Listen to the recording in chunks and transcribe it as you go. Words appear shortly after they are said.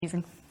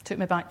Amazing. Took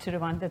me back to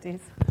Rwanda days.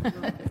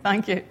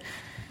 Thank you.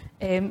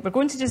 We're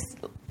going to just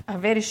a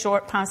very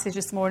short passage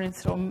this morning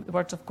from the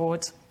Word of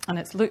God, and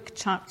it's Luke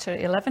chapter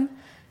 11,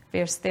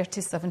 verse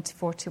 37 to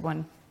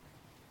 41.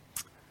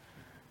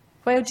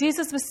 While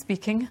Jesus was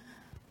speaking,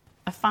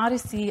 a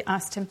Pharisee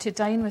asked him to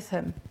dine with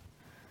him.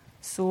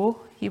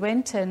 So he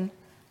went in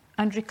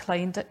and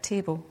reclined at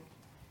table.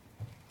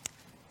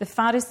 The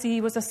Pharisee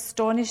was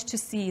astonished to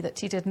see that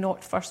he did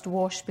not first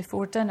wash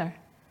before dinner.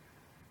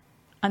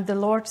 And the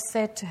Lord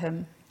said to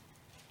him,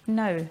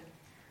 "Now,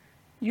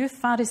 you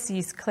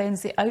Pharisees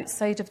cleanse the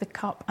outside of the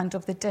cup and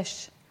of the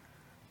dish,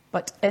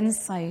 but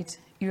inside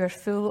you are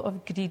full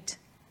of greed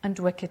and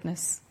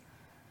wickedness.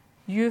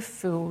 You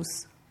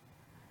fools!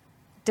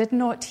 Did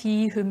not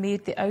he who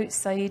made the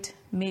outside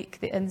make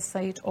the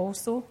inside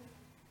also?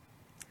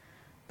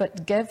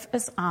 But give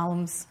as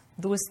alms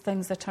those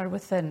things that are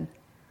within,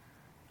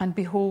 and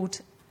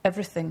behold,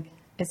 everything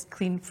is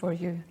clean for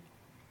you."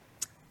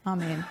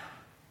 Amen.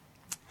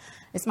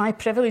 It's my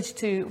privilege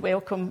to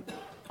welcome,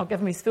 I'll give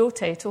him his full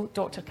title,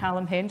 Dr.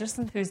 Callum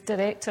Henderson, who's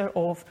director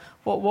of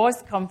what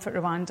was Comfort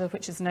Rwanda,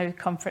 which is now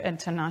Comfort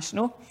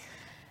International.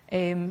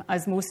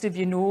 As most of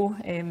you know,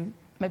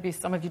 maybe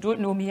some of you don't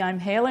know me, I'm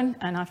Helen,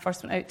 and I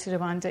first went out to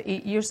Rwanda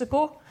 8 years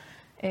ago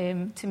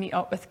to meet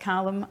up with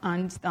Callum,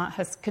 and that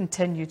has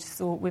continued.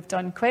 So we've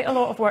done quite a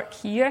lot of work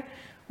here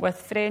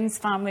with friends,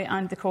 family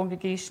and the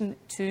congregation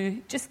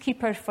to just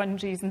keep our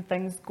fundraising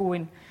things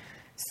going.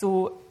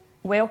 So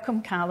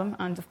welcome Callum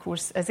and of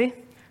course Izzy,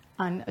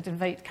 and I'd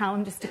invite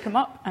Callum just to come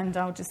up and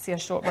I'll just say a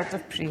short word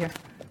of prayer.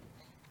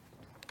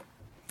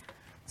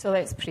 So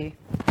let's pray.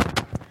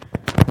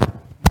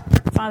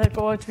 Father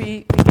God,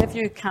 we give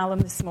you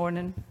Callum this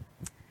morning.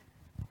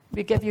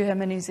 We give you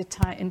him in his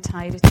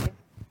entirety.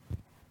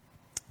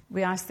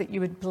 We ask that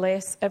you would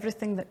bless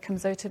everything that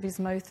comes out of his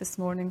mouth this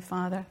morning,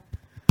 Father,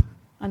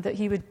 and that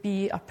he would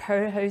be a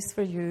powerhouse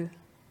for you,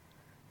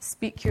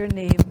 speak your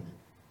name,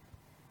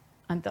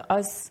 and that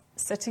us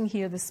sitting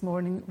here this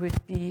morning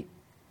would be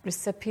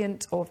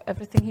recipient of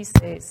everything he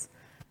says.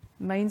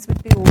 Minds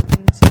would be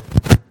opened,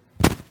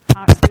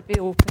 hearts would be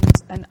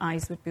opened, and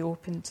eyes would be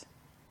opened.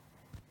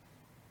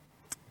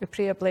 We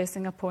pray a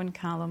blessing upon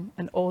Callum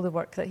and all the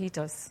work that he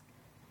does.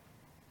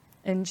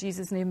 In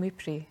Jesus' name we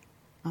pray.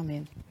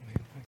 Amen.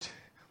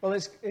 Well,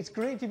 it's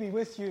great to be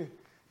with you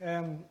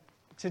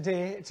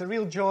today. It's a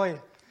real joy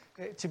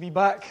to be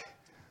back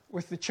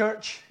with the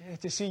church,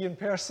 to see you in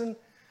person,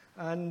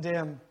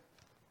 and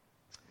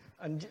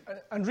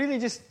really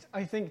just,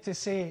 I think, to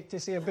say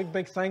a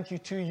big thank you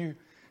to you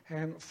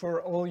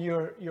for all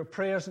your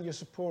prayers and your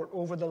support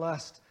over the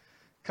last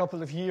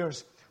couple of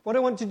years. What I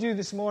want to do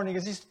this morning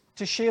is just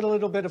to share a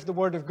little bit of the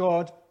Word of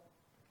God,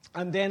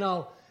 and then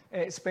I'll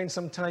spend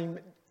some time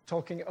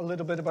talking a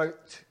little bit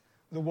about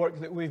the work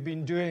that we've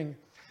been doing.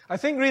 I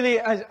think really,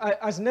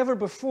 as never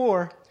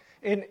before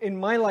in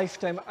my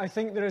lifetime, I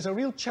think there is a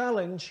real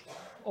challenge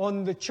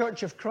on the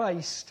Church of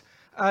Christ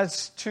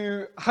as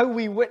to how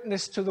we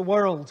witness to the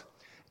world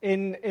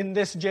in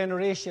this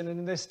generation and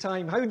in this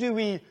time. How do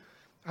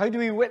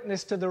we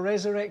witness to the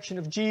resurrection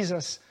of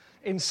Jesus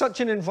in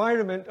such an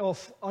environment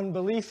of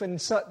unbelief, in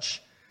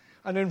such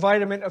an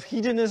environment of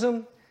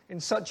hedonism, in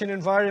such an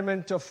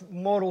environment of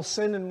moral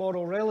sin and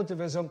moral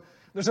relativism?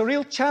 There's a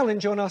real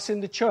challenge on us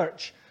in the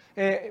church.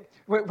 Izzy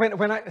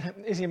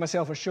and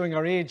myself are showing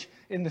our age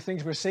in the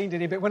things we're saying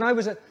today, but when I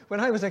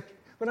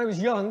was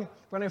young,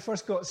 when I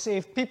first got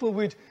saved, people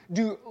would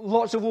do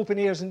lots of open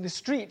airs in the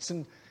streets,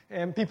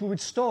 and people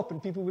would stop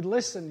and people would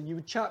listen, and you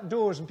would chat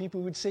doors and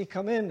people would say,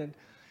 "Come in."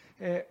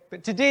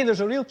 But today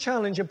there's a real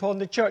challenge upon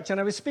the church, and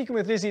I was speaking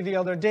with Izzy the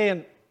other day,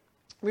 and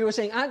we were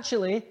saying,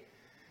 actually,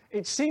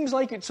 it seems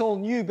like it's all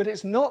new, but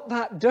it's not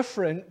that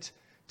different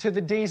to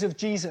the days of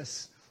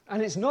Jesus.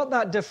 And it's not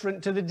that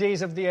different to the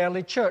days of the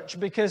early church,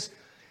 because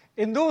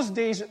in those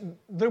days,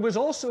 there was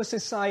also a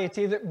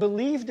society that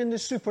believed in the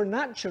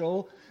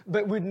supernatural,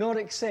 but would not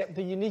accept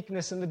the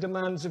uniqueness and the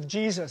demands of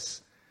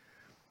Jesus.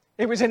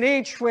 It was an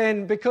age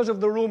when, because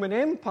of the Roman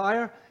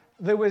Empire,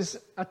 there was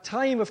a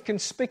time of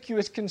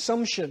conspicuous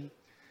consumption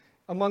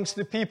amongst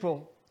the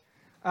people.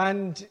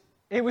 And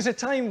it was a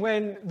time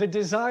when the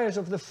desires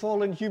of the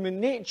fallen human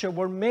nature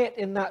were met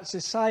in that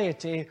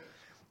society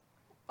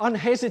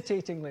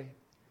unhesitatingly.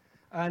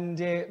 And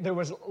there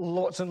was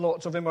lots and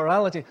lots of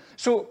immorality.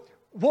 So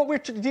what we're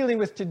dealing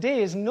with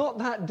today is not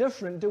that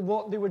different to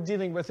what they were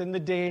dealing with in the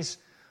days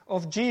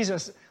of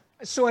Jesus.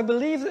 So I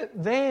believe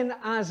that then,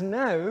 as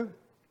now,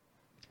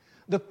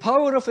 the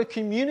power of a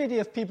community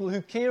of people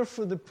who care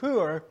for the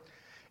poor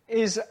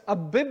is a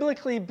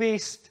biblically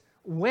based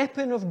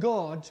weapon of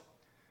God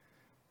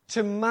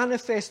to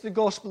manifest the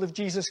gospel of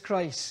Jesus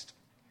Christ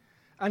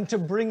and to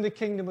bring the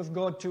kingdom of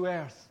God to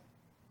earth.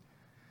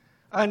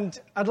 And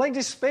I'd like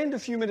to spend a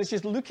few minutes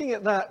just looking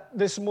at that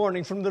this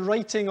morning from the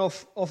writing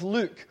of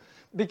Luke.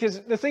 Because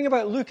the thing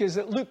about Luke is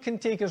that Luke can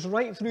take us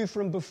right through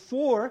from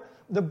before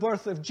the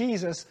birth of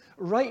Jesus,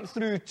 right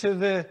through to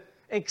the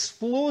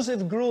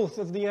explosive growth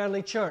of the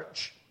early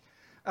church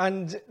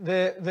and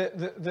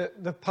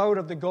the power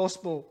of the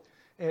gospel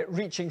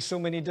reaching so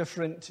many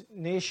different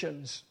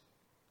nations.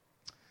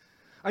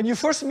 And you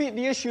first meet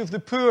the issue of the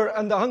poor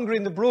and the hungry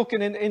and the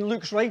broken in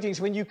Luke's writings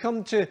when you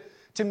come to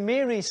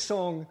Mary's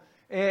song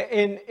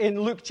in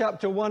Luke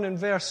chapter 1 and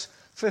verse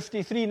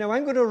 53. Now,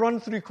 I'm going to run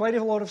through quite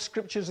a lot of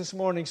scriptures this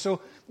morning,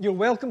 so you're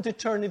welcome to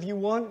turn if you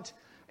want,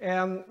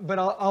 but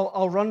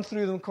I'll run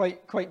through them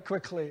quite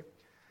quickly.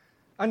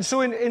 And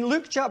so in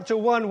Luke chapter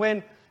 1,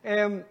 when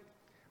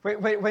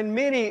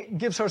Mary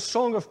gives her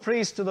song of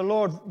praise to the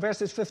Lord,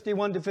 verses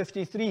 51 to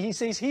 53, he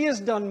says, "He has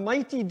done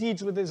mighty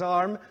deeds with his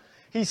arm.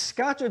 He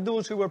scattered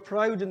those who were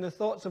proud in the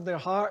thoughts of their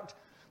heart,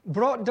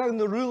 brought down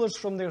the rulers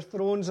from their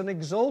thrones, and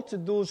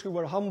exalted those who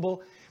were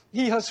humble.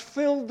 He has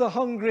filled the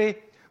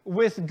hungry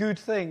with good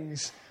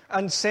things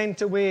and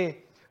sent away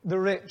the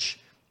rich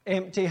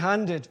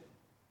empty-handed."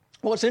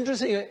 What's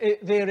interesting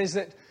there is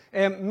that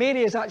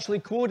Mary is actually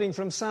quoting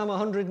from Psalm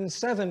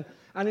 107.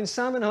 And in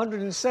Psalm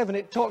 107,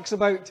 it talks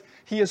about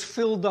he has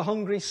filled the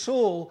hungry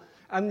soul.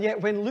 And yet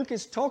when Luke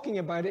is talking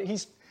about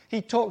it,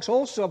 he talks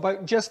also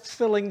about just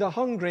filling the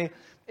hungry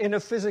in a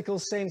physical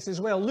sense as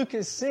well. Luke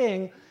is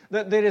saying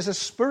that there is a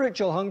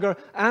spiritual hunger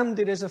and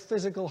there is a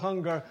physical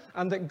hunger,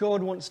 and that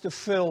God wants to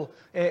fill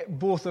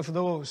both of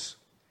those.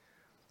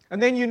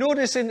 And then you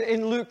notice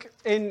in Luke,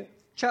 in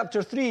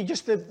chapter 3,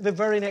 just the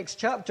very next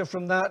chapter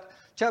from that,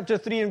 chapter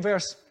 3 and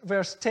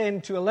verse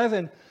 10 to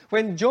 11,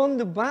 when John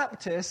the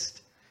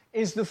Baptist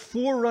is the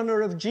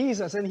forerunner of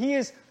Jesus, and he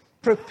is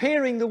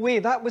preparing the way.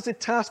 That was the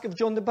task of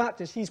John the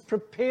Baptist. He's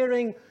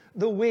preparing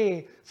the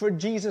way for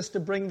Jesus to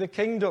bring the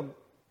kingdom.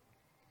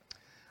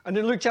 And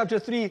in Luke chapter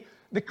 3,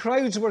 the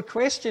crowds were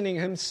questioning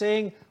him,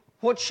 saying,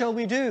 "What shall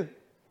we do?"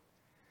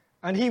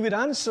 And he would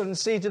answer and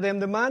say to them,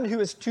 "The man who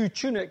has 2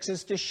 tunics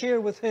is to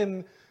share with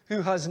him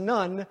who has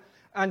none,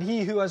 and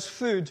he who has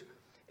food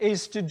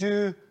is to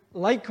do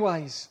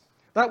likewise."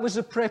 That was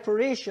the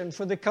preparation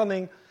for the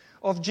coming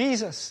of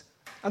Jesus.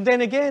 And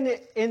then again,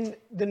 in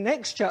the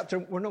next chapter,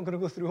 we're not going to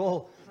go through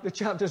all the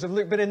chapters of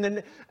Luke, but in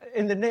the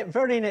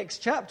very next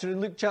chapter, in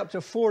Luke chapter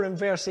 4 and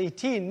verse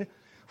 18,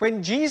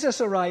 when Jesus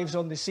arrives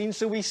on the scene,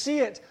 so we see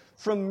it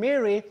from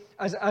Mary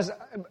as a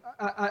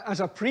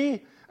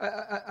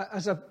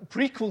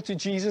prequel to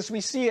Jesus. We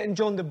see it in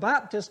John the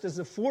Baptist as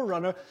the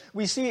forerunner.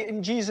 We see it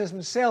in Jesus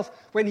himself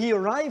when he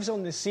arrives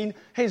on the scene.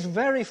 His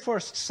very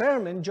first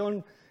sermon,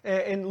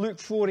 in Luke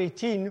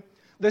 4:18,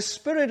 "The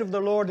Spirit of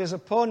the Lord is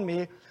upon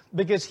me,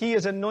 because he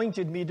has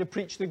anointed me to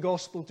preach the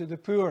gospel to the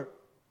poor."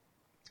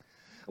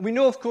 And we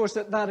know, of course,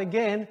 that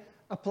again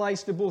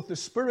applies to both the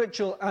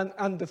spiritual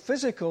and the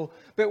physical.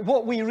 But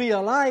what we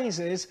realize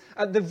is,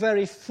 at the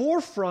very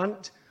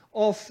forefront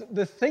of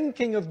the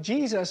thinking of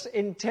Jesus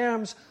in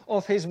terms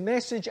of his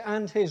message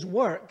and his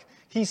work,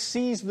 he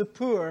sees the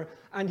poor,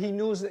 and he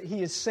knows that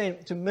he is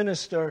sent to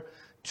minister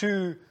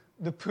to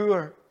the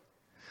poor.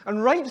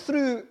 And right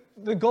through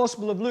the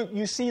Gospel of Luke,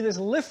 you see this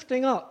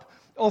lifting up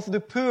of the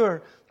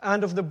poor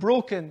and of the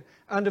broken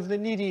and of the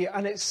needy,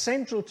 and it's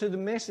central to the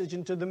message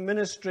and to the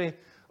ministry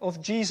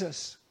of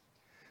Jesus.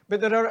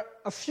 But there are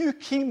a few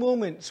key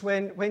moments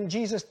when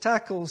Jesus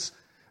tackles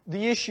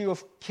the issue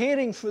of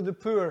caring for the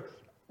poor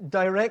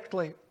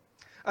directly.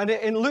 And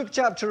in Luke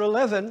chapter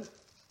 11,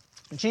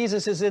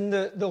 Jesus is in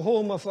the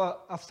home of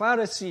a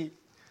Pharisee.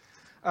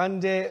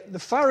 And the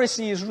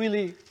Pharisee is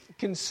really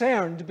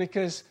concerned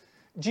because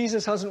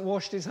Jesus hasn't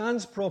washed his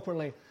hands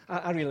properly.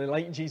 I really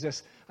like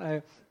Jesus.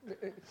 I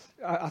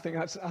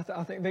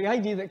think the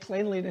idea that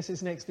cleanliness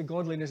is next to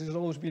godliness has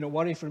always been a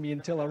worry for me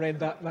until I read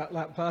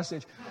that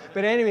passage.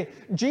 But anyway,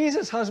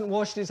 Jesus hasn't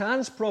washed his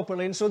hands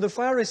properly, and so the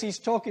Pharisee's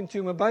talking to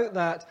him about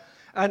that.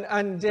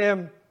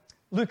 And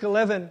Luke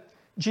 11,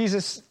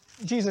 Jesus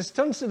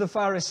turns to the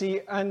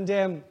Pharisee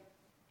and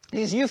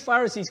he says, "You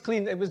Pharisees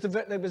clean," it was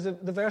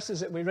the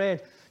verses that we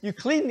read, "You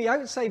clean the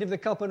outside of the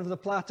cup and of the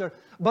platter,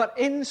 but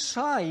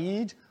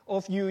inside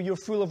of you, you're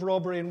full of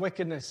robbery and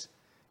wickedness.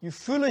 You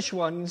foolish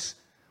ones,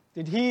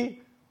 did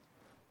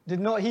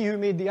not he who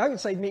made the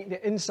outside make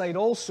the inside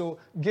also?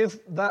 Give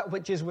that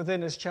which is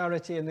within as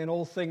charity, and then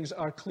all things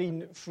are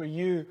clean for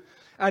you."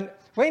 And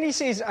when he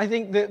says, I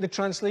think the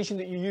translation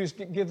that you used,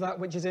 "give that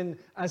which is in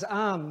as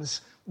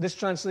alms," this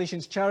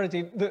translation's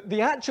charity,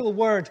 the actual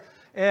word,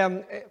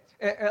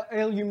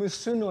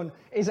 eulumusunon,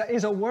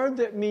 is a word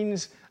that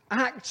means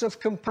acts of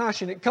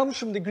compassion. It comes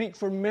from the Greek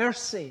for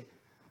mercy,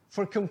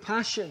 for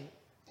compassion.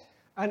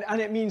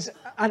 And it means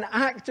an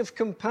act of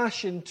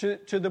compassion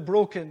to the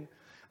broken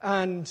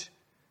and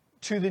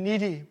to the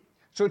needy.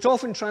 So it's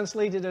often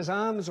translated as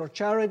alms or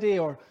charity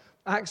or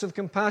acts of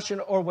compassion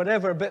or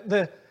whatever. But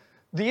the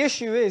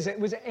issue is, it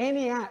was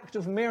any act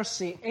of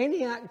mercy,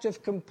 any act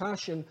of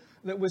compassion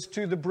that was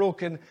to the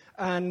broken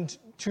and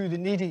to the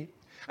needy.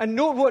 And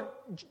note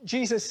what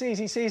Jesus says.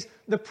 He says,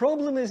 the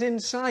problem is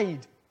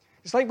inside.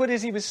 It's like what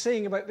he was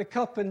saying about the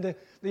cup and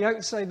the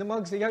outside, the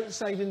mugs, the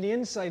outside and the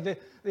inside.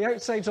 The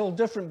outside's all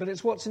different, but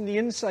it's what's in the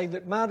inside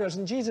that matters.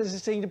 And Jesus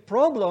is saying the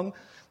problem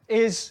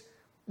is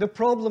the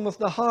problem of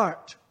the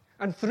heart.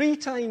 And 3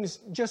 times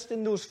just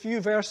in those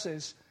few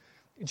verses,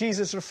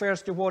 Jesus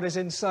refers to what is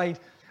inside.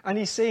 And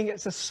he's saying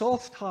it's a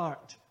soft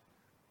heart.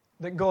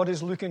 that God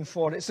is looking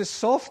for. It's a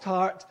soft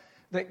heart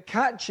that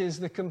catches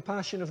the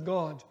compassion of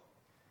God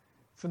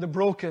for the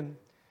broken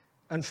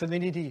and for the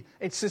needy.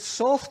 It's a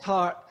soft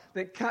heart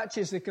that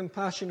catches the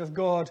compassion of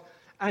God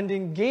and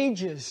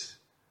engages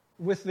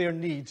with their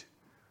need.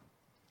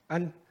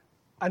 And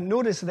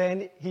notice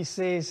then, he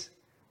says,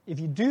 if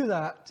you do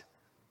that,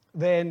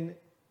 then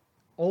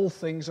all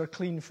things are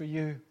clean for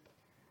you.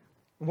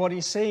 What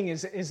he's saying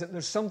is that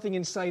there's something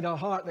inside our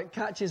heart that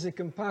catches the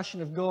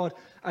compassion of God,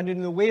 and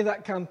in the way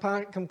that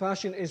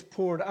compassion is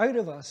poured out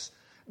of us,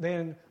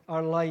 then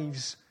our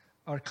lives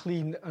are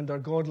clean and are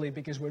godly,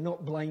 because we're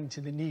not blind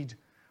to the need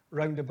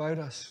round about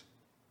us.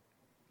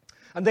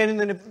 And then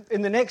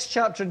in the next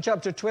chapter, in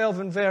chapter 12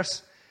 and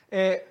verse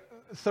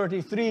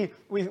 33,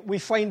 we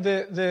find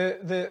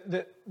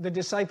the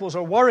disciples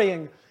are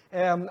worrying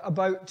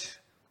about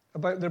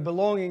their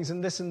belongings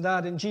and this and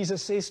that. And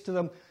Jesus says to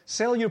them,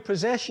 sell your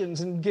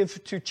possessions and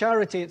give to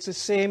charity. It's the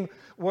same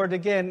word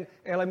again,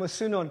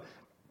 elemosunon.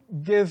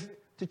 Give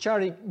to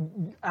charity,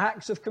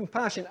 acts of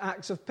compassion,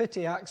 acts of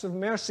pity, acts of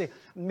mercy.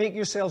 Make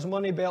yourselves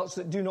money belts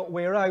that do not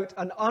wear out,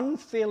 an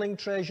unfailing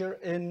treasure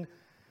in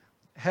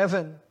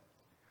heaven.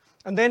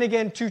 And then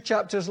again, 2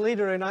 chapters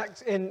later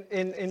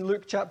in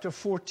Luke chapter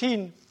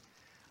 14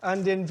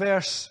 and in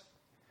verse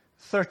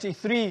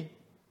 33,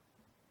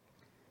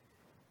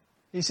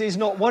 he says,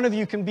 not one of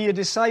you can be a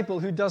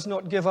disciple who does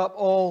not give up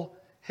all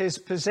his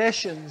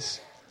possessions.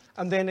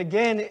 And then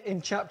again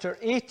in chapter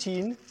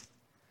 18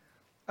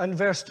 and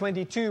verse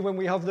 22, when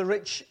we have the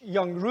rich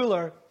young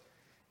ruler,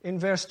 in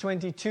verse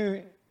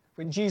 22,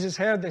 when Jesus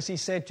heard this, he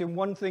said to him,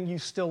 one thing you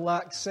still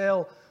lack,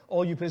 sell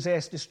all you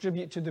possess,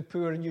 distribute to the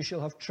poor, and you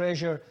shall have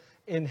treasure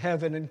in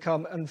heaven, and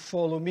come and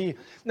follow me.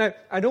 Now,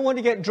 I don't want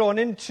to get drawn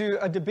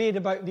into a debate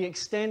about the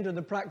extent or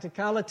the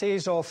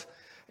practicalities of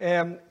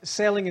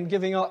selling and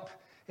giving up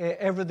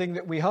everything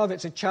that we have.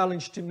 It's a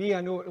challenge to me.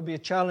 I know it will be a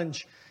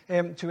challenge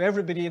to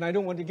everybody, and I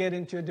don't want to get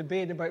into a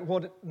debate about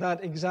what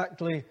that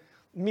exactly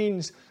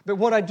means. But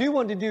what I do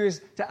want to do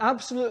is to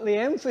absolutely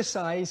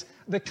emphasize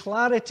the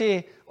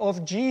clarity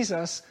of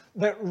Jesus,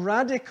 that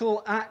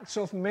radical acts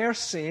of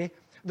mercy,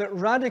 that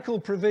radical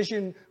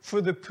provision for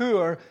the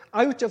poor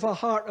out of a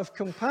heart of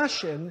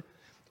compassion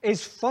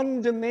is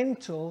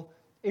fundamental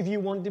if you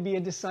want to be a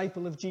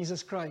disciple of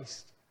Jesus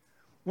Christ.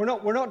 We're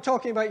not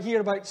talking about here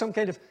about some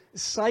kind of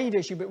side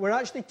issue, but we're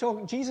actually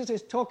talking, Jesus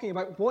is talking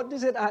about what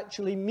does it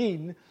actually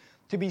mean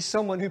to be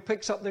someone who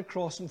picks up their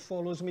cross and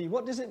follows me?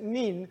 What does it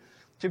mean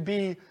to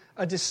be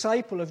a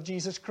disciple of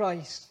Jesus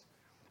Christ?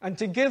 And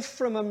to give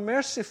from a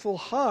merciful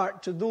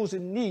heart to those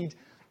in need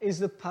is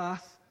the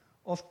path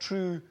of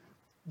true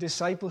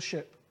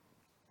discipleship.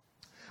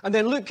 And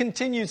then Luke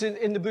continues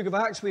in the book of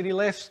Acts where he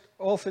left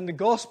off in the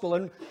gospel,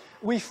 and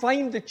we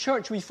find the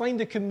church, we find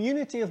the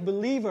community of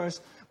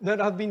believers that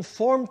have been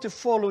formed to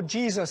follow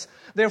Jesus.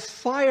 They're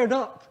fired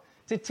up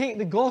to take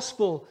the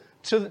gospel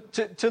to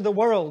the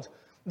world.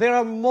 There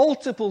are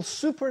multiple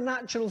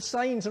supernatural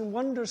signs and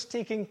wonders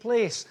taking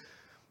place.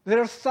 There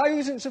are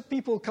thousands of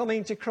people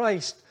coming to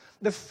Christ.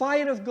 The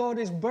fire of God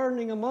is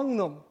burning among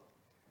them.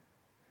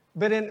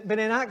 But in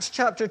Acts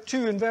chapter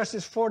 2 and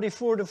verses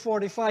 44 to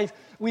 45,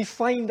 we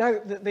find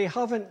out that they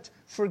haven't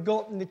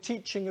forgotten the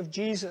teaching of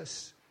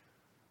Jesus.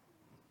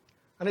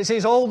 And it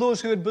says, all those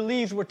who had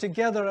believed were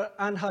together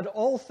and had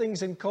all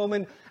things in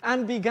common,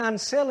 and began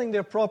selling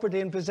their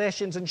property and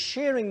possessions and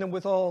sharing them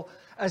with all,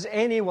 as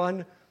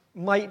anyone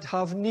might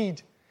have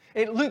need.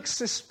 It looks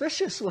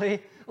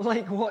suspiciously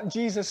like what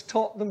Jesus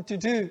taught them to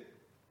do.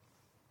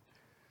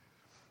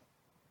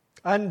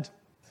 And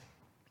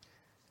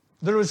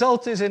the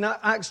result is in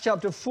Acts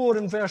chapter 4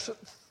 and verse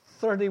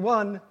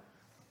 31,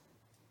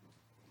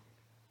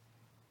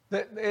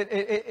 that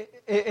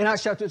in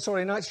Acts chapter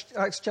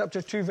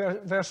 2,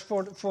 verse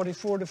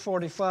 44 to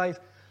 45,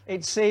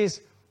 it says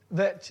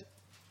that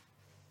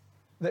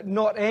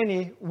not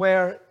any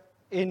were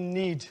in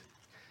need.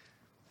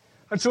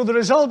 And so the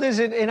result is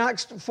in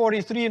Acts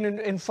 43 and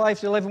in 5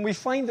 to 11, we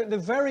find that the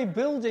very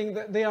building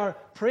that they are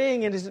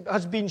praying in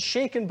has been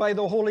shaken by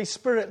the Holy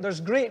Spirit.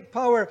 There's great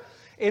power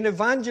in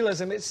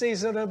evangelism. It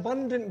says that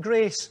abundant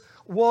grace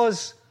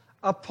was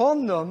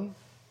upon them,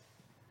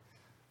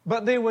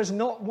 but there was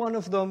not one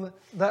of them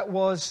that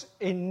was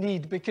in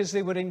need, because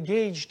they were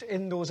engaged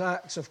in those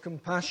acts of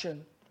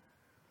compassion.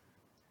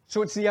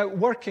 So it's the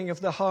outworking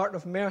of the heart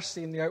of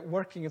mercy and the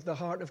outworking of the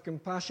heart of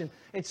compassion.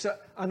 It's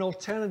an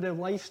alternative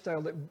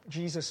lifestyle that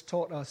Jesus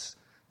taught us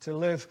to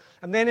live.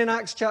 And then in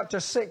Acts chapter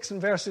 6 and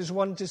verses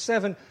 1 to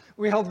 7,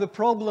 we have the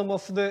problem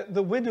of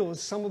the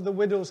widows, some of the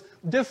widows,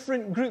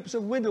 different groups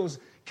of widows,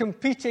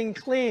 competing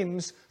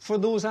claims for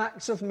those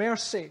acts of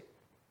mercy.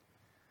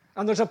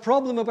 And there's a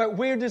problem about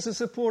where does the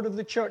support of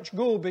the church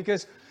go,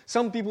 because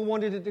some people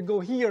wanted it to go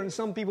here and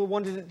some people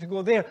wanted it to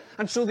go there.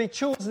 And so they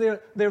chose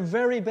their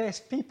very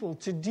best people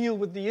to deal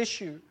with the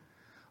issue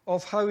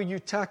of how you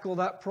tackle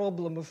that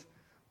problem of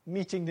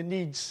meeting the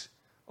needs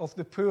of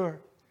the poor.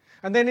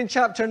 And then in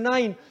chapter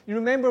 9, you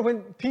remember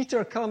when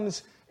Peter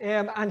comes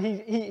and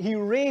he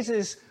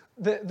raises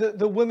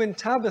the woman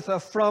Tabitha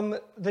from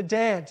the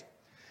dead.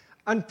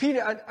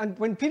 And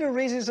when Peter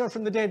raises her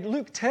from the dead,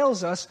 Luke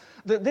tells us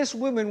that this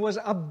woman was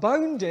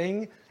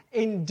abounding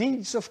in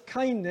deeds of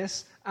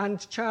kindness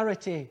and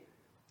charity.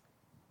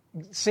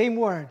 Same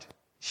word.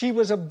 She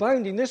was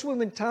abounding. This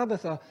woman,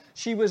 Tabitha,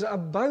 she was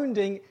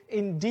abounding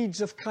in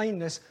deeds of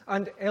kindness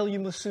and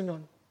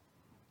eleumosaunon.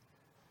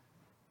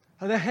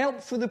 And the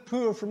help for the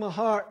poor from a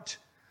heart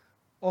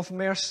of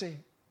mercy.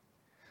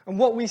 And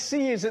what we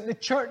see is that the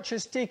church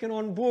has taken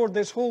on board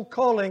this whole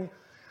calling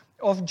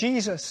of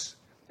Jesus.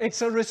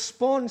 It's a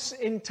response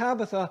in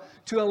Tabitha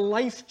to a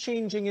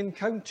life-changing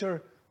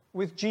encounter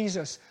with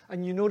Jesus.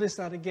 And you notice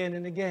that again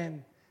and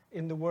again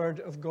in the Word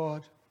of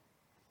God.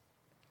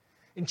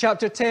 In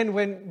chapter 10,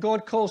 when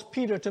God calls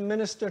Peter to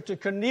minister to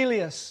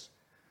Cornelius,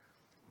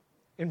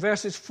 in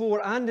verses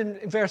 4 and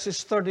in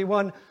verses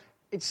 31,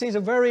 it says a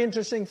very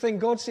interesting thing.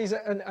 God says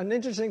an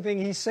interesting thing.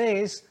 He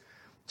says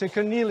to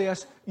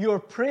Cornelius, your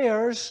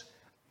prayers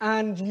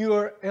and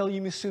your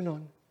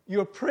eleumosaunon,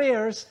 your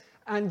prayers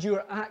and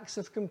your acts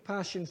of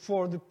compassion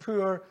for the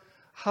poor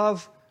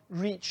have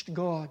reached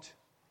God.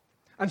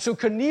 And so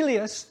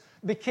Cornelius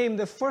became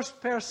the first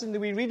person that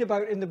we read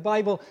about in the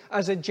Bible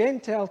as a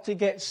Gentile to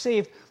get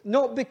saved,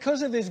 not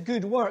because of his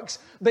good works,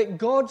 but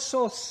God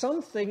saw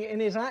something in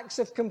his acts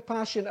of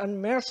compassion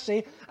and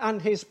mercy and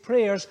his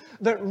prayers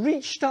that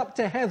reached up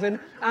to heaven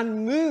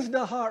and moved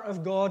the heart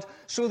of God,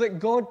 so that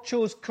God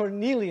chose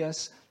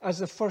Cornelius as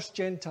the first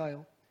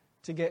Gentile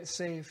to get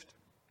saved.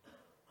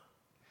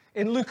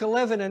 In Luke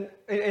 11 and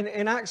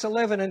in Acts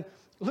 11, and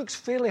Luke's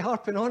fairly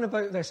harping on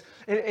about this.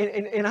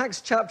 In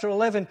Acts chapter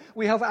 11,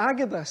 we have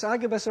Agabus.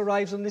 Agabus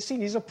arrives on the scene.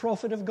 He's a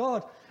prophet of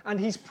God, and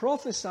he's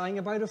prophesying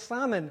about a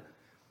famine.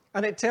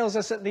 And it tells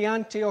us that the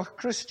Antioch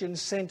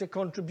Christians sent a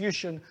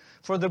contribution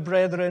for the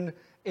brethren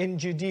in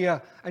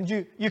Judea. And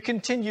you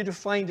continue to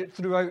find it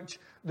throughout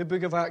the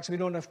book of Acts. We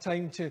don't have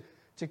time to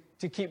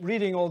keep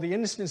reading all the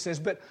instances.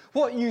 But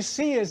what you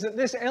see is that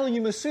this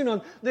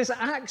eleumosaunon, this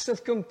acts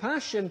of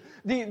compassion,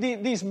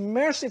 these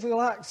merciful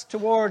acts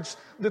towards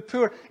the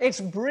poor, it's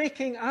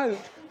breaking out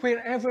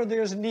wherever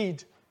there's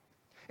need.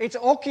 It's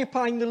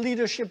occupying the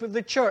leadership of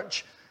the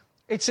church.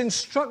 It's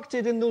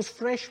instructed in those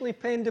freshly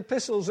penned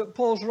epistles that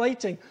Paul's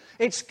writing.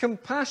 Its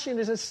compassion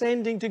is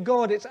ascending to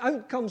God. Its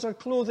outcomes are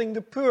clothing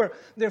the poor.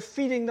 They're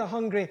feeding the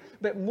hungry.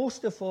 But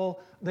most of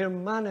all, they're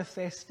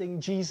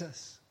manifesting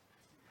Jesus.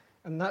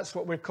 And that's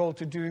what we're called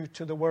to do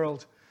to the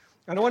world.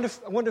 And I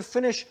want to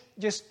finish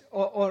just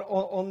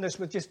on this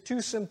with just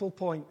two simple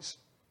points.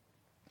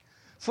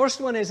 First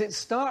one is it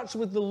starts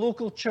with the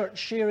local church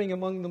sharing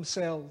among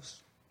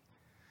themselves.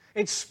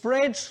 It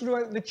spreads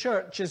throughout the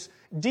church as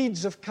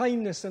deeds of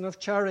kindness and of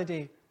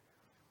charity.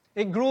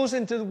 It grows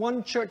into the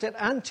one church at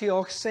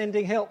Antioch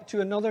sending help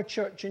to another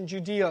church in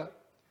Judea.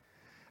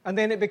 And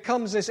then it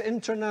becomes this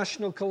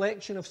international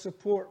collection of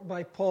support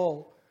by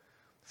Paul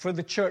for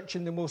the church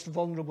in the most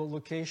vulnerable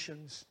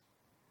locations.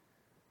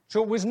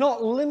 So it was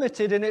not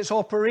limited in its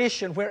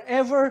operation.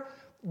 Wherever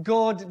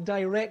God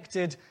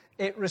directed,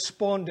 it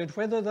responded.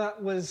 Whether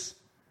that was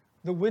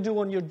the widow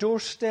on your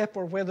doorstep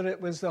or whether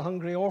it was the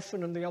hungry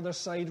orphan on the other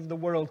side of the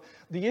world,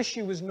 the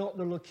issue was not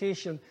the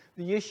location.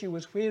 The issue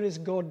was, where is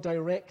God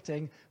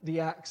directing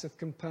the acts of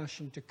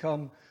compassion to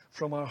come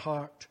from our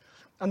heart?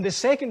 And the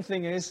second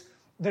thing is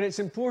that it's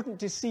important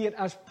to see it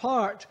as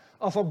part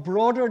of a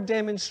broader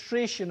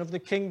demonstration of the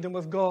kingdom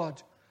of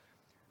God,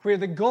 where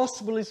the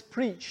gospel is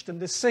preached and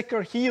the sick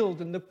are healed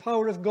and the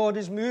power of God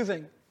is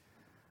moving.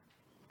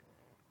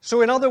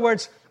 So in other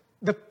words,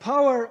 the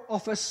power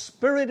of a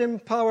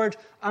Spirit-empowered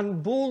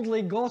and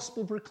boldly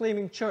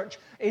gospel-proclaiming church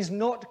is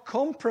not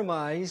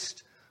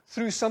compromised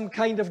through some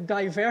kind of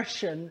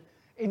diversion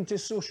into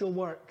social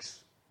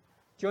works.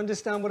 Do you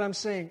understand what I'm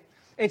saying?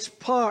 It's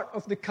part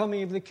of the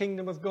coming of the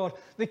kingdom of God.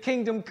 The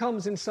kingdom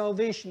comes in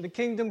salvation. The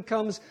kingdom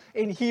comes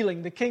in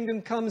healing. The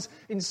kingdom comes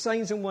in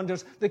signs and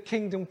wonders. The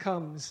kingdom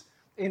comes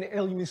in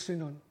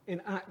eleumosaunon,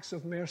 in acts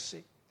of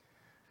mercy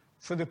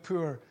for the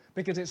poor,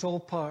 because it's all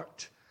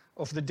part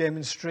of the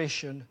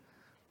demonstration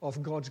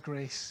of God's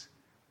grace.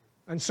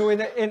 And so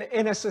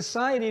in a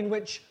society in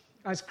which,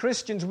 as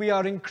Christians, we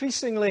are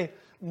increasingly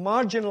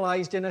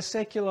marginalized in a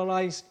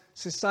secularized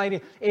society,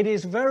 it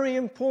is very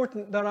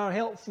important that our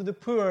help for the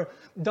poor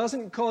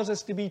doesn't cause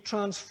us to be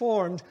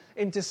transformed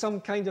into some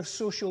kind of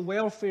social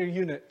welfare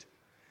unit,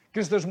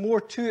 because there's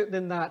more to it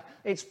than that.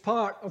 It's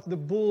part of the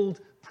bold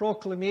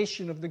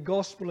proclamation of the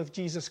gospel of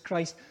Jesus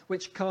Christ,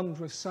 which comes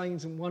with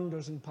signs and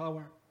wonders and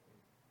power.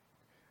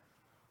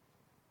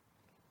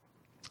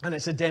 And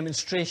it's a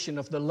demonstration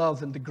of the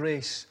love and the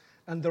grace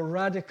and the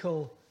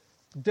radical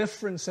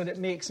difference that it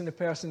makes in a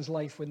person's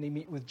life when they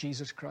meet with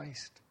Jesus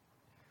Christ.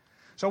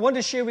 So I want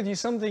to share with you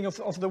something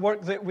of the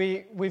work that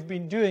we've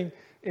been doing.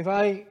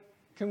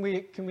 Can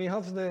we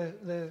have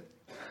the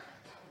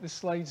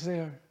slides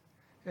there?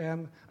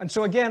 And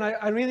so again,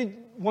 I really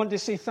want to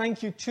say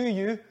thank you to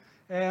you.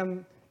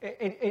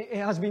 It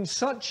has been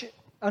such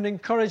an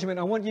encouragement.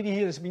 I want you to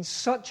hear this. It's been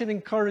such an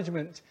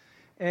encouragement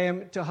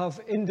to have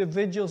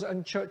individuals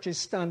and churches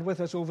stand with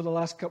us over the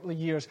last couple of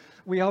years.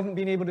 We haven't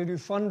been able to do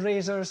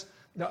fundraisers.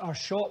 Our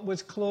shop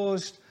was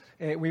closed.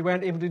 We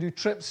weren't able to do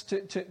trips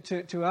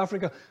to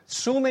Africa.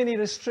 So many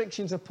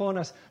restrictions upon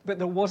us, but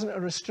there wasn't a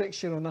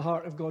restriction on the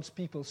heart of God's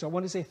people. So I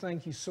want to say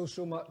thank you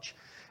so much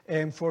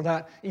for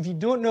that. If you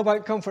don't know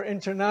about Comfort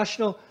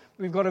International,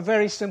 we've got a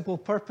very simple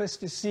purpose: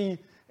 to see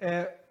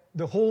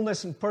the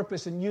wholeness and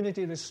purpose and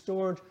unity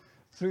restored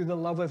through the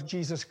love of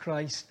Jesus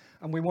Christ.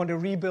 And we want to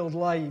rebuild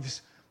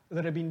lives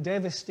that have been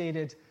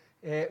devastated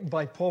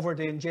by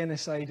poverty and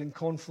genocide and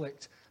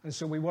conflict. And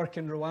so we work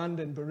in Rwanda,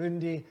 in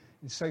Burundi,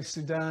 in South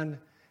Sudan,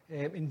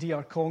 in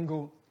DR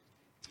Congo,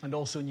 and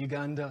also in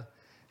Uganda.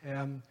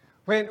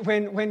 When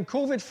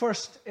COVID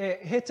first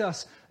hit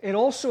us, it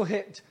also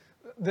hit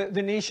the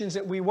nations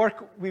that we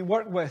work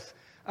with.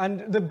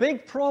 And the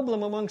big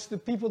problem amongst the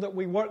people that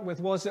we work with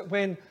was that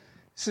when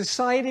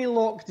society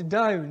locked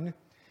down,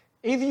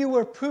 if you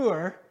were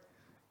poor,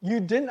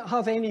 you didn't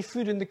have any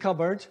food in the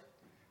cupboard,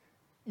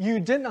 you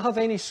didn't have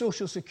any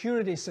social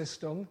security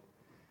system,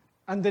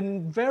 and the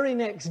very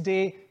next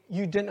day,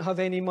 you didn't have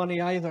any money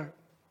either.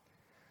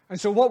 And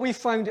so what we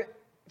found,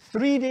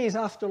 3 days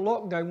after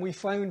lockdown, we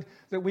found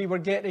that we were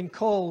getting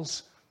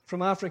calls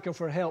from Africa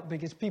for help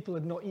because people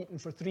had not eaten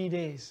for 3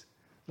 days.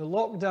 The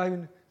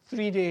lockdown,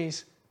 3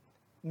 days,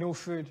 no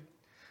food.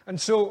 And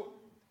so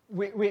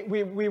we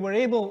were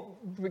able,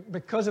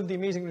 because of the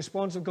amazing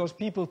response of God's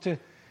people, to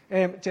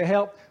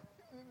help.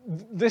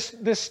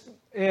 This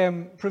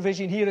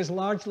provision here is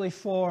largely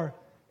for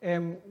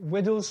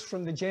widows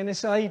from the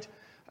genocide,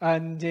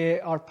 and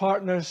our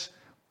partners,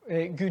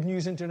 Good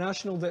News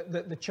International,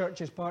 that the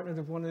church is partnered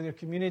with one of their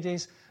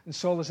communities, and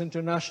Solace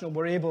International,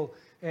 were able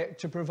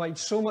to provide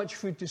so much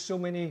food to so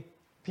many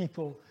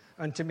people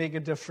and to make a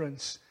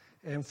difference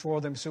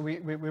for them. So we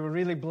were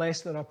really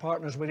blessed that our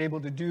partners were able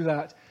to do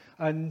that.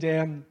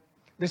 And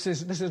this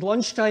is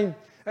lunchtime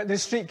at the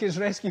Street Kids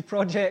Rescue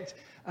Project,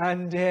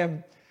 and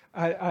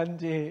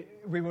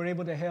we were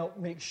able to help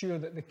make sure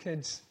that the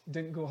kids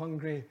didn't go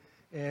hungry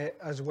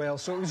as well.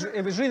 So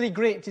it was really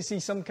great to see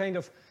some kind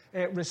of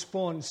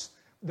response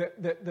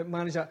that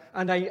managed that.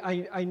 And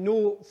I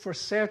know for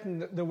certain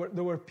that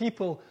there were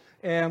people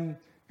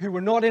who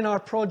were not in our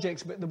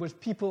projects, but there was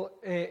people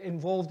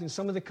involved in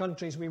some of the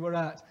countries we were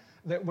at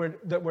that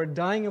were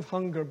dying of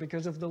hunger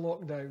because of the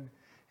lockdown.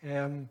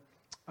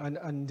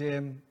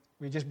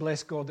 We just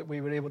bless God that we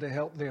were able to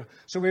help there.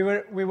 So we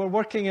were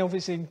working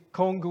obviously in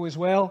Congo as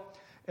well,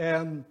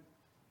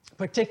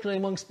 particularly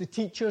amongst the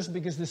teachers,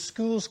 because the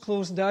schools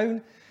closed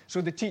down.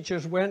 So the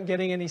teachers weren't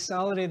getting any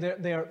salary.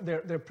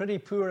 They're pretty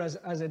poor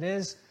as it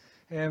is.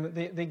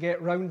 They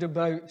get round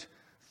about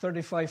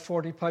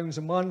 £35-40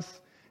 a month.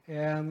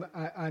 And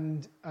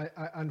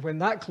when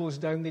that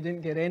closed down, they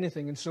didn't get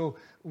anything. And so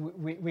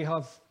we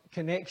have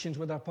connections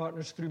with our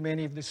partners through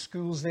many of the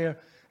schools there,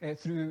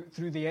 through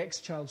the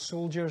ex-child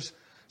soldiers.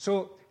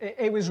 So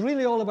it was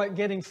really all about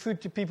getting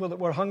food to people that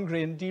were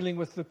hungry and dealing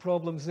with the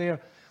problems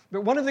there.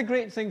 But one of the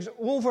great things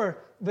over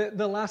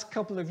the last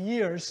couple of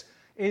years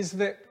is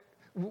that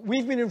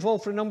we've been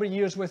involved for a number of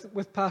years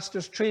with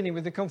pastors' training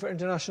with the Comfort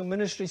International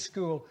Ministry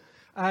School.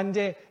 And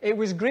it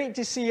was great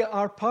to see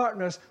our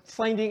partners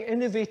finding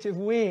innovative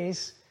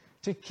ways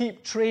to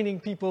keep training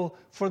people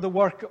for the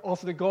work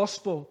of the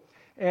gospel.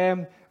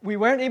 We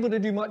weren't able to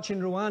do much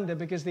in Rwanda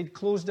because they'd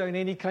closed down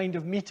any kind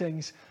of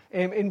meetings.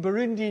 In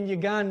Burundi and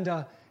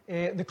Uganda,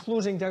 the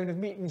closing down of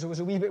meetings was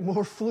a wee bit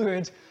more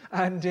fluid,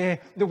 and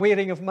the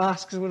wearing of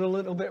masks were a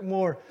little bit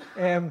more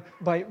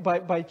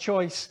by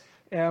choice.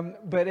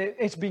 But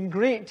it's been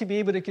great to be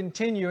able to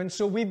continue, and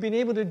so we've been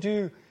able to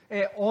do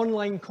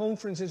online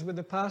conferences with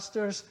the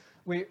pastors.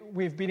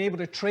 We've been able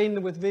to train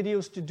them with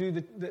videos to do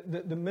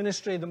the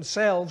ministry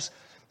themselves,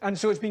 and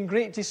so it's been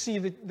great to see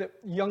that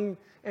young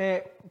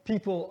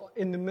people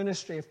in the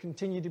ministry have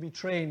continued to be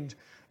trained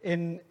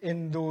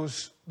in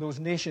those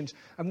nations.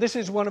 And this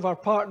is one of our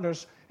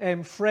partners,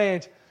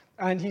 Fred,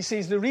 and he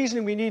says the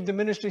reason we need the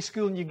ministry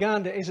school in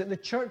Uganda is that the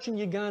church in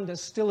Uganda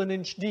is still an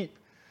inch deep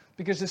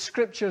because the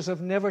scriptures have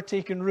never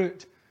taken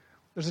root.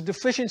 There's a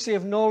deficiency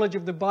of knowledge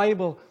of the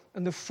Bible,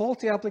 and the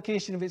faulty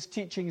application of its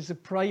teaching is the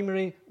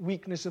primary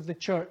weakness of the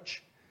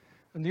church.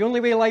 And the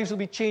only way lives will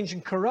be changed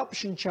and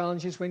corruption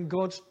challenges when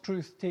God's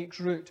truth takes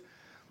root.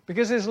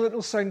 Because there's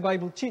little sound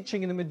Bible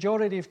teaching in the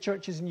majority of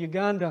churches in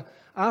Uganda,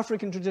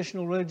 African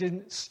traditional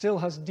religion still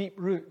has deep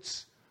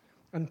roots,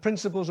 and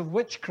principles of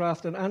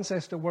witchcraft and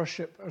ancestor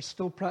worship are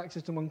still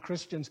practiced among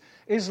Christians.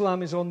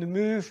 Islam is on the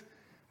move,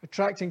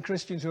 attracting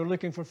Christians who are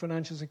looking for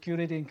financial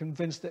security and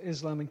convinced that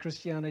Islam and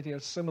Christianity are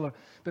similar.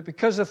 But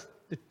because of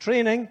the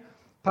training,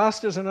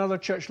 pastors and other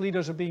church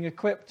leaders are being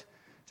equipped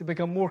to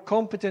become more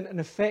competent and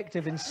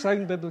effective in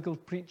sound biblical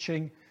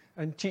preaching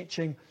and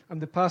teaching,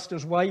 and the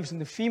pastors' wives and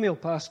the female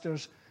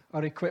pastors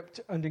are equipped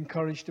and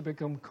encouraged to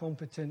become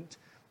competent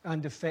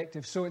and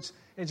effective. So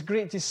it's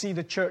great to see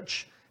the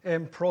church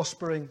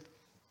prospering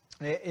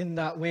in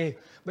that way.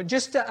 But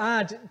just to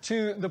add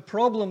to the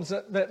problems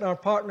that our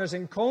partners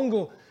in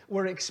Congo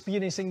were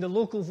experiencing, the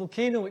local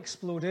volcano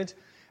exploded.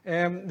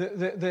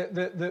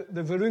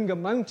 The Virunga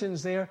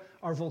Mountains there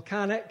are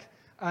volcanic,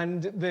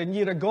 and the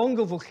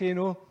Nyiragongo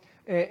volcano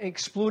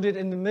exploded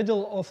in the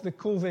middle of the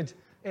COVID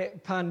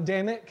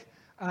pandemic.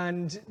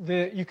 And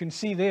you can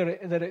see there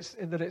that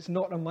it's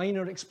not a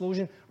minor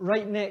explosion.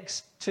 Right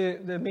next to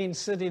the main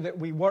city that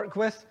we work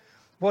with,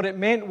 what it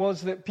meant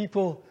was that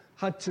people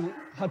had to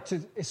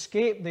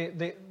escape.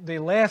 They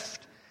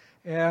left,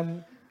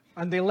 and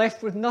they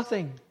left with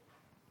nothing.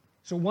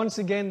 So once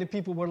again, the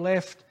people were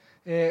left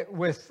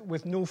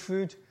with no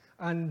food,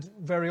 and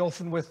very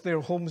often with their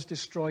homes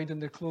destroyed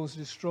and their clothes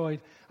destroyed.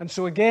 And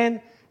so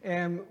again,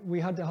 we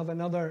had to have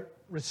another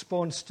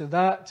response to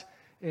that.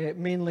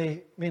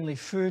 Mainly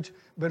food,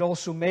 but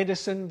also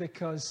medicine,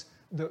 because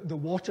the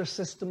water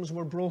systems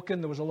were broken.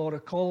 There was a lot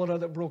of cholera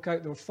that broke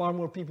out. There were far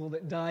more people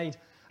that died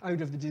out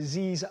of the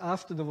disease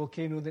after the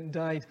volcano than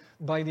died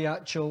by the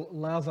actual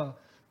lava.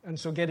 And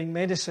so getting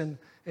medicine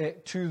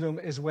to them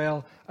as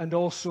well. And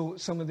also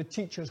some of the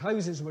teachers'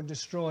 houses were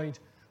destroyed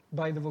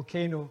by the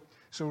volcano.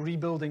 So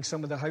rebuilding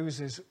some of the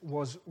houses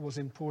was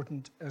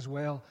important as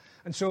well.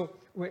 And so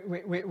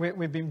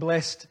we've been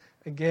blessed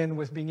again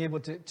with being able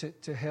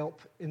to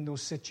help in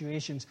those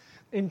situations.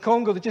 In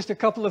Congo, there's just a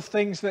couple of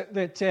things that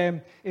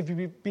if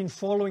you've been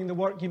following the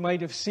work, you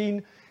might have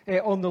seen.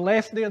 On the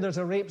left there's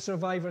a rape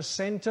survivors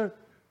center.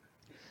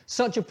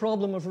 Such a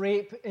problem of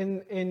rape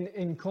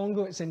in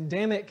Congo. It's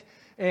endemic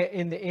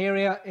in the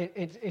area.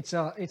 It's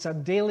a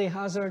daily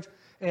hazard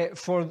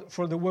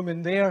for the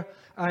women there.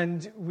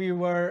 And we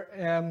were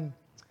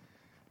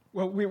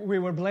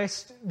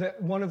blessed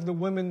that one of the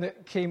women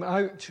that came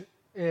out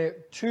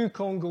to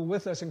Congo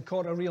with us and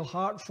caught a real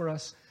heart for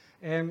us,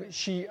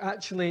 she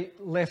actually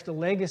left a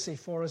legacy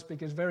for us,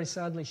 because very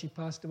sadly she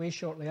passed away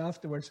shortly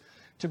afterwards,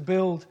 to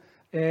build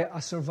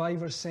a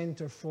survivor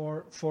centre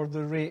for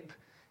the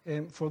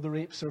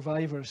rape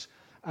survivors,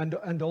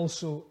 and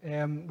also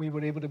we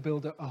were able to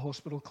build a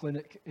hospital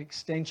clinic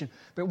extension.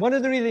 But one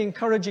of the really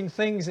encouraging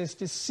things is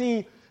to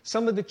see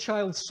some of the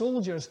child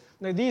soldiers.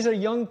 Now, these are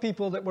young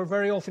people that were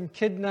very often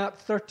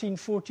kidnapped, 13,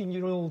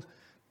 14-year-old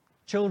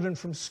children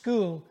from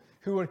school,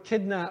 who were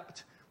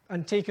kidnapped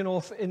and taken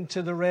off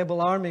into the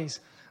rebel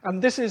armies.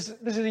 And this is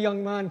a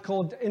young man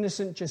called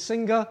Innocent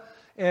Chisinga.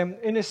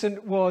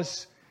 Innocent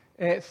was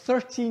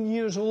 13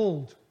 years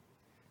old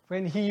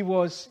when he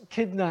was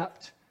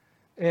kidnapped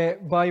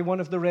by one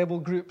of the rebel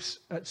groups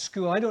at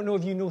school. I don't know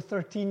if you know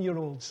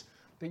 13-year-olds,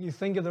 but you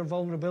think of their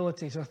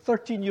vulnerabilities. A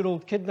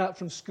 13-year-old kidnapped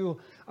from school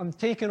and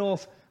taken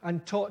off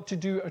and taught to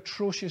do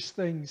atrocious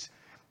things.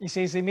 He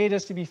says, they made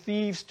us to be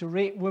thieves, to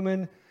rape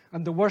women,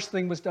 and the worst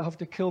thing was to have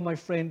to kill my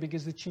friend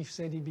because the chief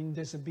said he'd been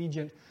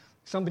disobedient.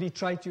 Somebody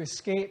tried to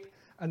escape,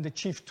 and the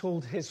chief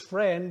told his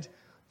friend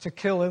to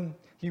kill him.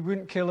 He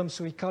wouldn't kill him,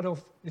 so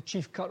the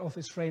chief cut off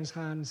his friend's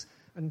hands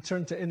and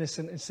turned to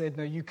Innocent and said,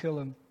 now you kill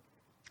him.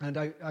 And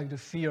out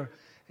of fear,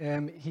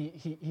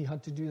 he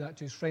had to do that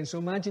to his friend. So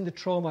imagine the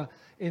trauma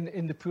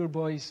in the poor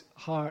boy's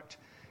heart.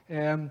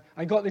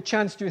 I got the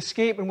chance to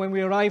escape, and when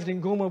we arrived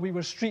in Goma, we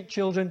were street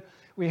children.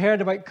 We heard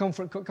about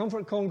Comfort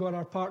Congo and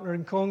our partner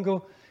in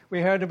Congo. We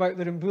heard about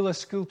the Mbula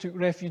school took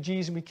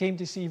refugees, and we came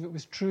to see if it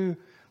was true,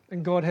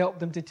 and God helped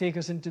them to take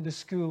us into the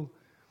school.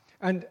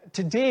 And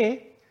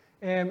today,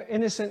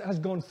 Innocent has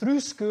gone through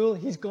school,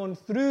 he's gone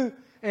through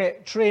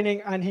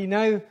training, and he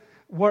now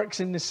works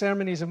in the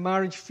ceremonies of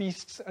marriage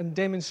feasts and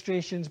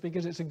demonstrations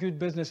because it's a good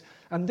business.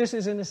 And this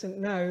is Innocent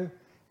now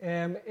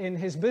in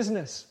his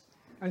business.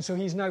 And so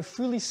he's now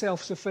fully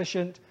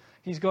self-sufficient.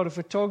 He's got a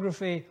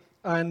photography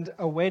and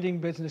a wedding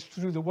business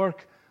through the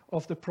work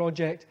of the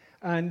project,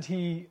 and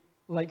he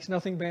likes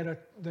nothing better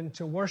than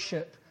to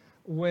worship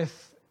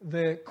with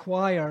the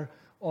choir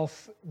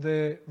of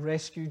the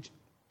rescued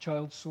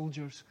child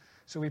soldiers.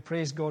 So we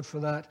praise God for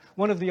that.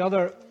 One of the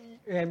other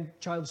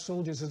child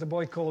soldiers is a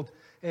boy called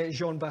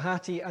Jean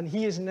Bahati, and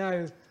he is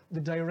now the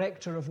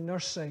director of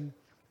nursing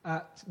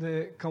at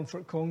the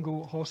Comfort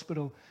Congo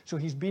Hospital. So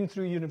he's been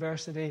through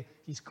university,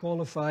 he's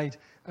qualified,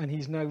 and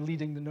he's now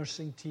leading the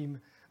nursing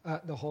team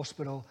at the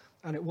hospital.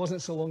 And it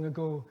wasn't so long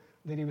ago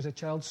that he was a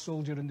child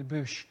soldier in the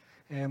bush,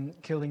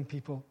 killing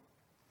people.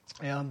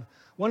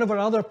 One of our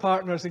other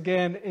partners,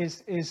 again,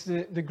 is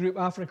the group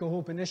Africa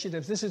Hope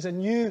Initiatives. This is a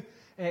new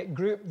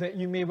group that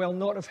you may well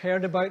not have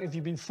heard about if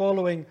you've been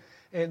following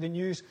the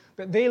news,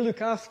 but they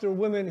look after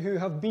women who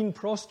have been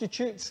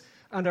prostitutes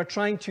and are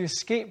trying to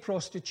escape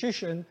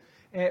prostitution,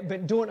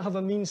 but don't have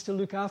a means to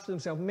look after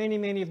themselves.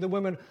 Many of the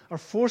women are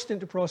forced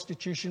into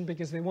prostitution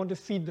because they want to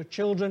feed their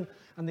children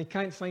and they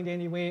can't find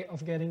any way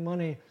of getting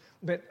money.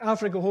 But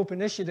Africa Hope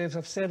Initiatives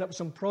have set up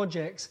some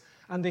projects,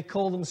 and they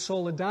call them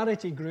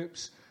solidarity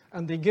groups,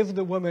 and they give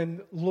the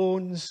women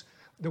loans.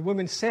 The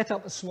women set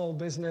up a small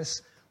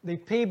business. They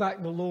pay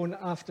back the loan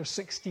after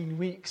 16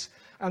 weeks,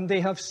 and they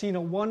have seen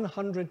a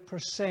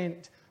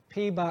 100%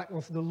 payback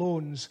of the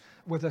loans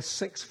with a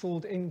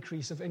 6-fold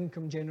increase of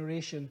income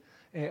generation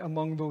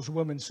among those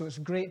women. So it's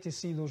great to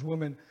see those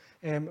women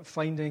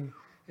finding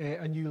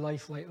a new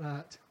life like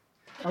that.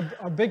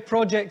 Our big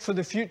project for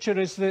the future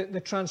is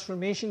the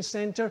Transformation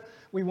Centre.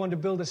 We want to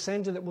build a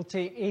centre that will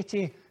take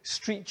 80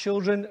 street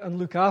children and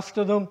look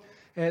after them.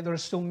 There are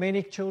still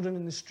many children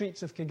in the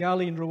streets of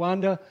Kigali in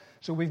Rwanda.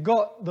 So we've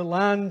got the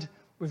land,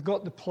 we've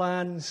got the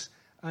plans,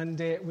 and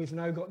we've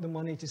now got the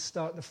money to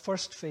start the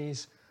first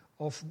phase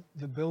of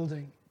the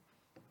building.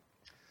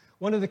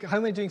 How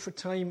am I doing for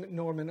time,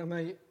 Norman? Am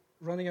I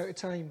running out of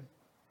time?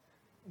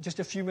 Just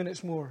a few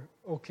minutes more.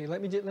 Okay,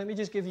 let me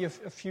just give you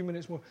a few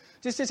minutes more.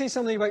 Just to say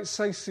something about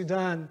South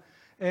Sudan.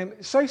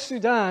 South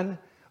Sudan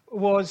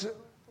was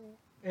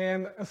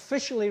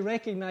officially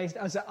recognized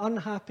as the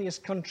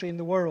unhappiest country in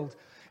the world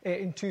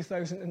in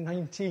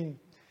 2019.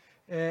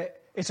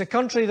 It's a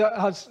country that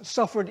has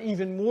suffered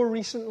even more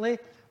recently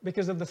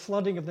because of the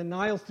flooding of the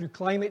Nile through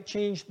climate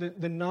change.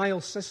 The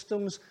Nile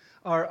systems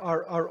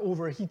are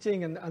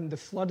overheating, and the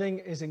flooding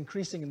is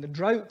increasing, and the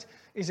drought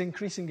is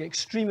increasing. The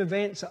extreme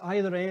events at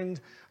either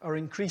end are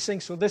increasing.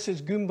 So this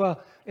is Goomba,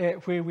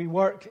 where we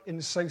work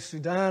in South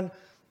Sudan.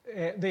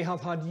 They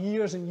have had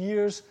years and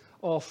years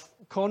of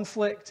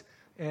conflict.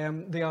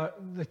 One of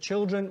the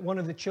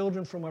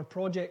children from our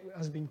project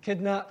has been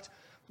kidnapped.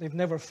 They've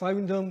never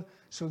found them,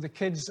 so the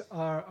kids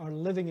are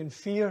living in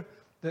fear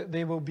that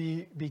they will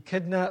be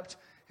kidnapped.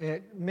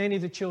 Many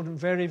of the children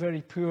very,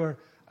 very poor,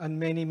 and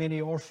many, many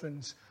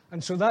orphans.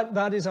 And so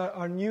that is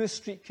our newest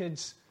Street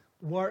Kids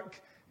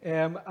work,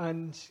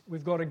 and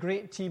we've got a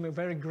great team, a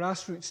very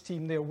grassroots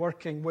team there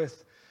working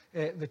with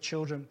the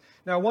children.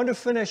 Now, I want to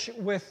finish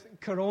with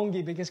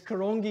Karongi, because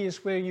Karongi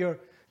is where you're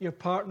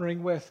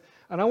partnering with.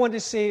 And I want to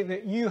say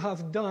that you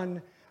have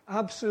done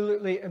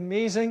absolutely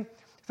amazing.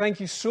 Thank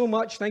you so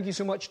much. Thank you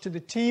so much to the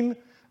team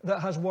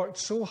that has worked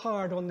so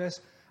hard on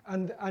this.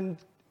 And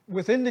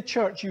within the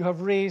church, you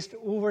have raised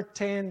over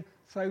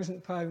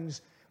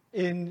 £10,000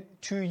 in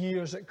 2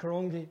 years at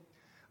Karongi.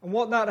 And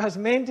what that has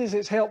meant is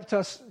it's helped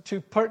us to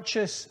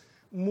purchase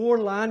more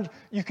land.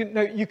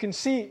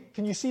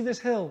 Can you see this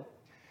hill?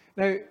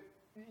 Now,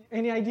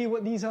 any idea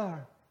what these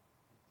are?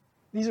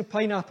 These are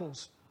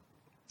pineapples.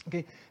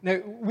 Okay. Now,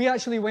 we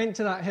actually went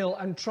to that hill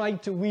and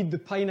tried to weed the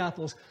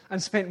pineapples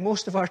and spent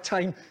most of our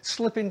time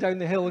slipping down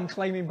the hill and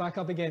climbing back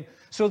up again.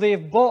 So they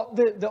have bought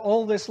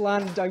all this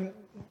land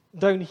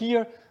down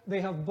here. They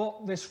have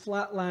bought this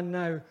flat land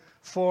now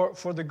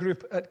for the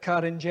group at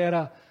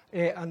Karenjera,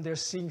 and they're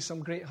seeing some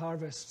great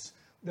harvests.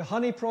 The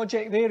honey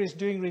project there is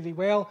doing really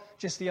well.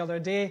 Just the other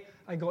day,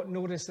 I got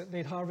notice that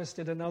they'd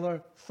harvested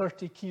another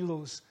 30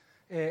 kilos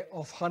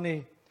of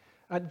honey.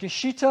 At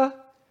Geshita,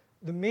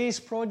 the maize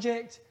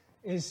project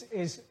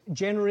is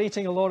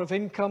generating a lot of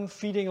income,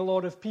 feeding a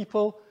lot of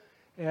people,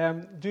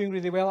 doing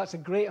really well. That's a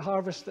great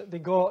harvest that they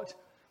got.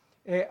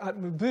 At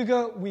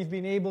Mubuga, we've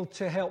been able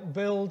to help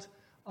build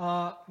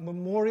a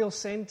memorial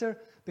centre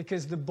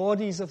because the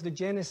bodies of the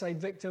genocide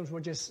victims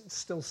were just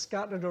still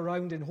scattered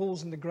around in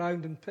holes in the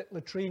ground and pit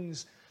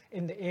latrines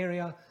in the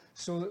area.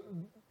 So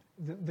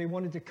they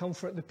wanted to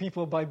comfort the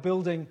people by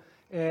building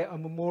a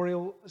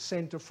memorial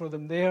centre for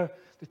them there.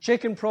 The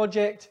chicken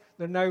project,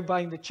 they're now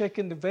buying the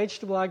chicken. The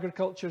vegetable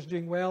agriculture is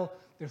doing well.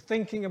 They're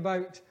thinking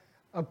about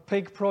a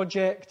pig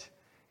project,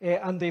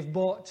 and they've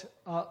bought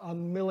a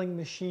milling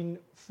machine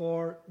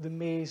for the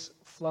maize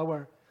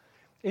flour.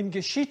 In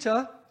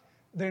Geshita,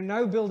 they're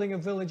now building a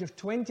village of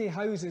 20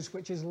 houses,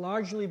 which is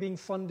largely being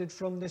funded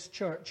from this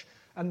church.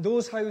 And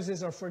those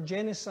houses are for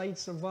genocide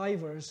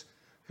survivors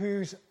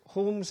whose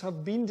homes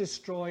have been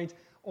destroyed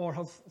or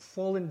have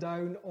fallen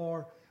down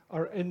or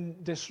are in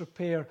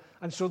disrepair.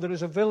 And so there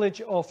is a village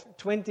of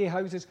 20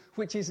 houses,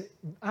 which is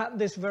at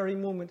this very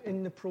moment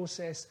in the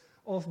process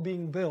of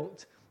being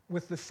built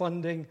with the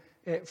funding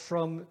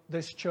from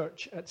this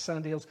church at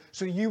Sandhills.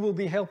 So you will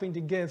be helping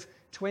to give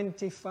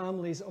 20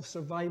 families of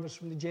survivors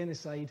from the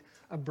genocide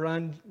a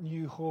brand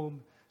new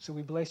home. So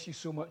we bless you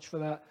so much for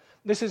that.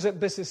 This is at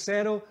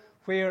Bisesero,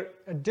 where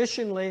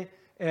additionally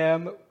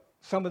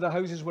some of the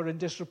houses were in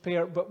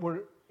disrepair but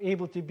were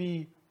able to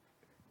be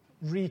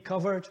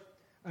recovered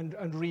and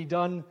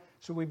redone.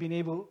 So we've been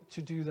able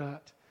to do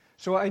that.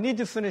 So I need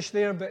to finish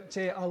there, but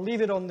I'll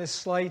leave it on this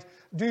slide.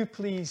 Do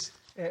please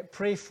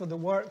pray for the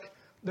work.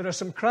 There are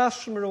some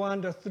crafts from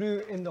Rwanda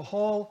through in the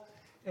hall.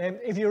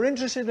 If you're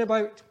interested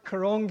about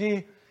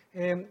Karongi,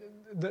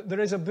 there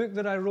is a book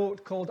that I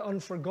wrote called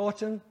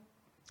Unforgotten,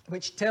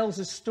 which tells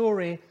the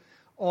story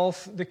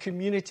of the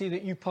community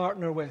that you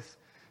partner with.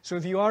 So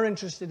if you are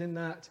interested in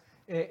that,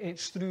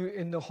 it's through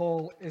in the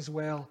hall as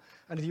well.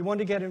 And if you want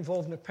to get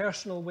involved in a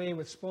personal way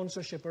with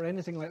sponsorship or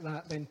anything like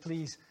that, then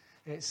please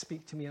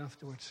speak to me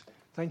afterwards.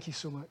 Thank you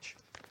so much.